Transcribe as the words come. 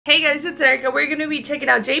Hey guys, it's Erika. We're going to be checking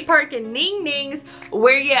out Jay Park and Ning Ning's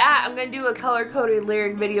Where You At. I'm going to do a color-coded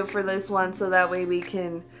lyric video for this one so that way we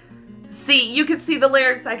can see, you can see the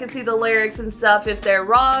lyrics, I can see the lyrics and stuff. If they're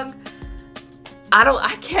wrong, I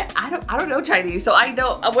don't know Chinese, so I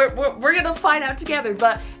know we're gonna find out together.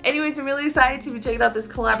 But anyways, I'm really excited to be checking out this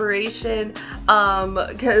collaboration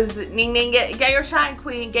because Ning Ning, get your shine,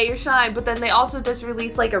 queen, get your shine. But then they also just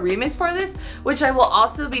released like a remix for this, which I will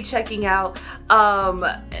also be checking out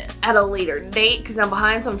at a later date because I'm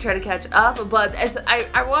behind, so I'm trying to catch up. But as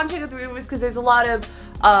I want to check out the remix because there's a lot of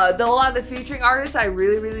the featuring artists I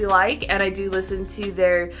really like, and I do listen to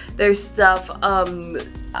their stuff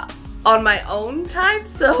on my own time.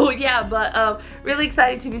 So yeah, but really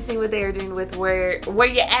excited to be seeing what they are doing with where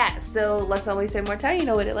you at. So let's not waste any more time. You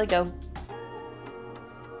know what it like go.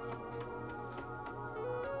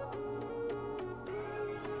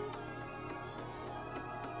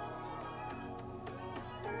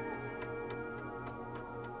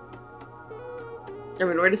 I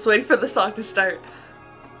mean, we're just waiting for the song to start.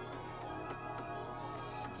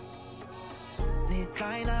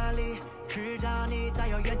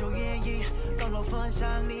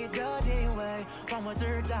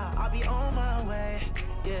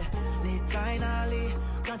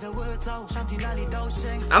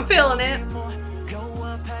 I'm feeling it.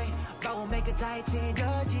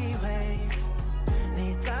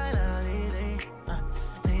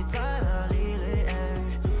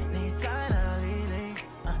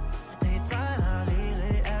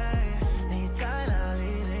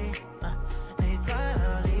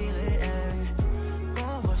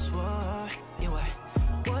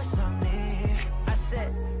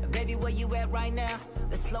 Right now,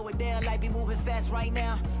 let's slow it down, like be moving fast right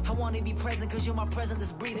now. I want to be present cause you're my present,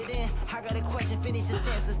 let's breathe it in. I got a question, finish the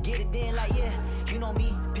sentence, let's get it in. Like yeah, you know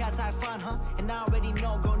me, 飘太fun, huh? And I already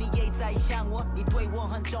know, girl, 你也在想我，你对我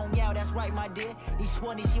很重要, that's right, my dear. 你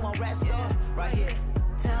说你希望 rap star, right here.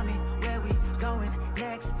 Tell me where we going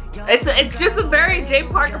next. It's just a very Jay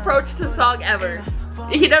Park approach to song ever.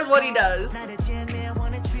 He does what he does.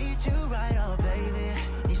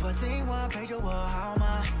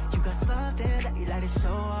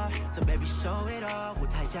 So baby, show it off. 舞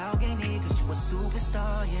台交给你 cause you a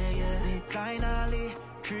superstar, yeah, yeah. 你在哪里？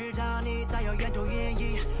知道你在遥远中愿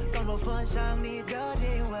意跟我分享你的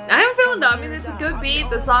定位。I am feeling that. I mean, it's a good beat.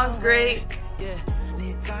 The song's great.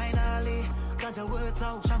 你在哪里？跟着我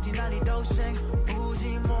走，想去哪里都行，不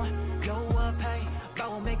寂寞，有我陪，把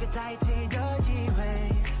握每个在一起的机会。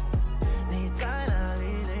你在哪里？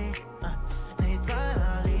你在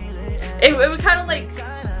哪里？It would kind of like,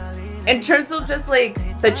 in terms of just like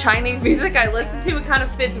the Chinese music I listen to, it kind of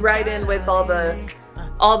fits right in with all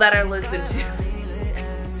that I listen to.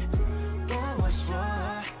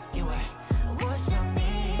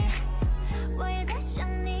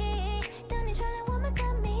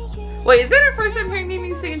 Wait, is that our first time hearing Ning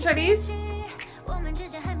Ning sing in Chinese?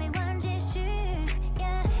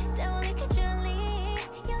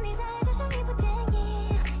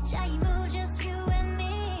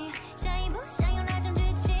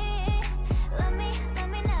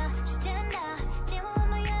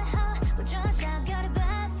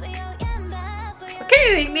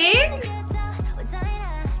 Okay, Ning Ning.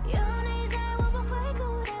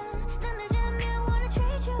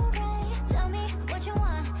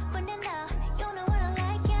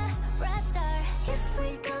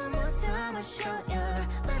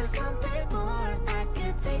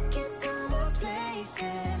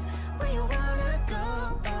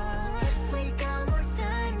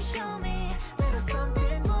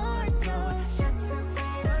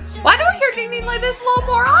 Why do I hear Ning Ning like this a little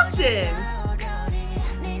more often?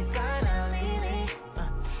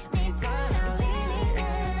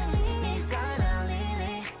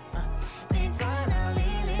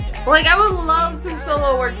 Like, I would love some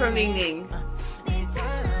solo work from Ning Ning.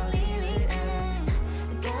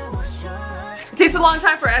 It takes a long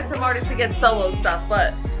time for SM artists to get solo stuff,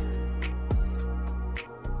 but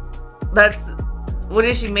that's, what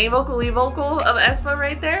is she, main vocal, lead vocal of aespa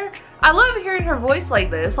right there? I love hearing her voice like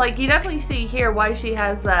this. Like, you definitely see here why she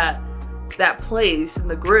has that place in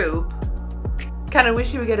the group. Kind of wish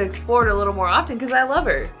she would get explored a little more often because I love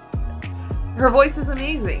her. Her voice is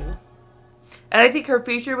amazing. And I think her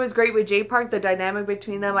feature was great with Jay Park. The dynamic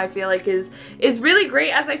between them, I feel like, is really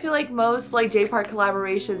great, as I feel like most like Jay Park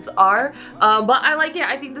collaborations are. But I like it.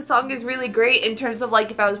 I think the song is really great in terms of like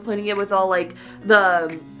if I was putting it with all like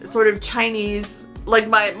the sort of Chinese like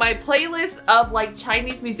my playlist of like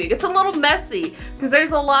Chinese music. It's a little messy because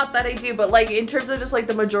there's a lot that I do, but like in terms of just like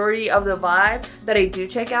the majority of the vibe that I do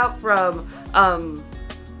check out from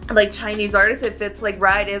like Chinese artist. It fits like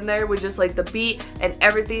right in there with just like the beat and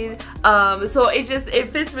everything. So it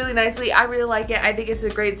fits really nicely. I really like it. I think it's a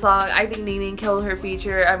great song. I think NINGNING killed her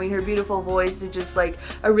feature. I mean, her beautiful voice is just like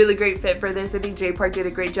a really great fit for this. I think Jay Park did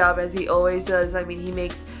a great job, as he always does. I mean, he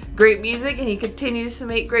makes great music and he continues to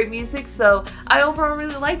make great music, so I overall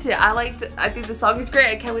really liked it. I think the song is great.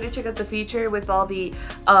 I can't wait to check out the feature with all the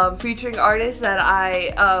featuring artists that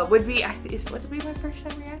I would be. Would it be my first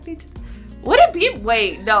time reacting to? Would it be?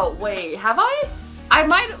 Wait, no, wait. Have I? I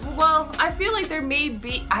might. Well, I feel like there may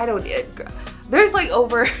be. I don't. There's like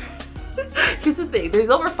over. Here's the thing. There's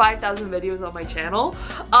over 5,000 videos on my channel.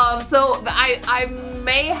 So I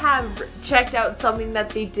may have checked out something that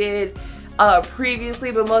they did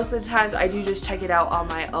previously, but most of the times I do just check it out on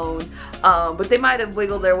my own. But they might have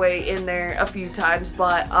wiggled their way in there a few times.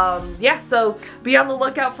 But yeah, so be on the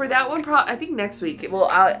lookout for that one. I think next week. Well,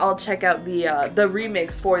 I'll check out the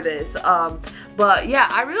remix for this. But yeah,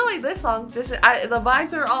 I really like this song. The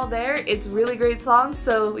vibes are all there. It's a really great song.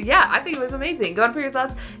 So yeah, I think it was amazing. Go and put your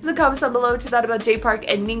thoughts in the comments down below to that about Jay Park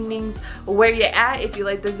and NINGNING's Where You At. If you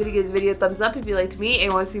like this video, give this video a thumbs up. If you liked me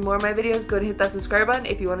and want to see more of my videos, go and hit that subscribe button.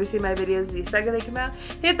 If you want to see my videos the second they come out,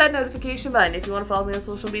 hit that notification button. If you want to follow me on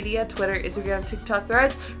social media, Twitter, Instagram, TikTok,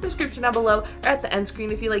 Threads, description down below or at the end screen.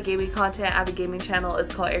 If you like gaming content, I have a gaming channel.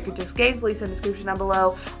 It's called Erika Just Games. Links in the description down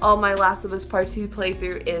below. All my Last of Us Part 2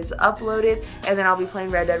 playthrough is uploaded, and then I'll be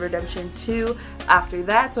playing Red Dead Redemption 2 after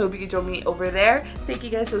that, so I hope you can join me over there. Thank you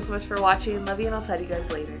guys so much for watching. Love you, and I'll talk to you guys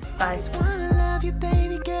later. Bye.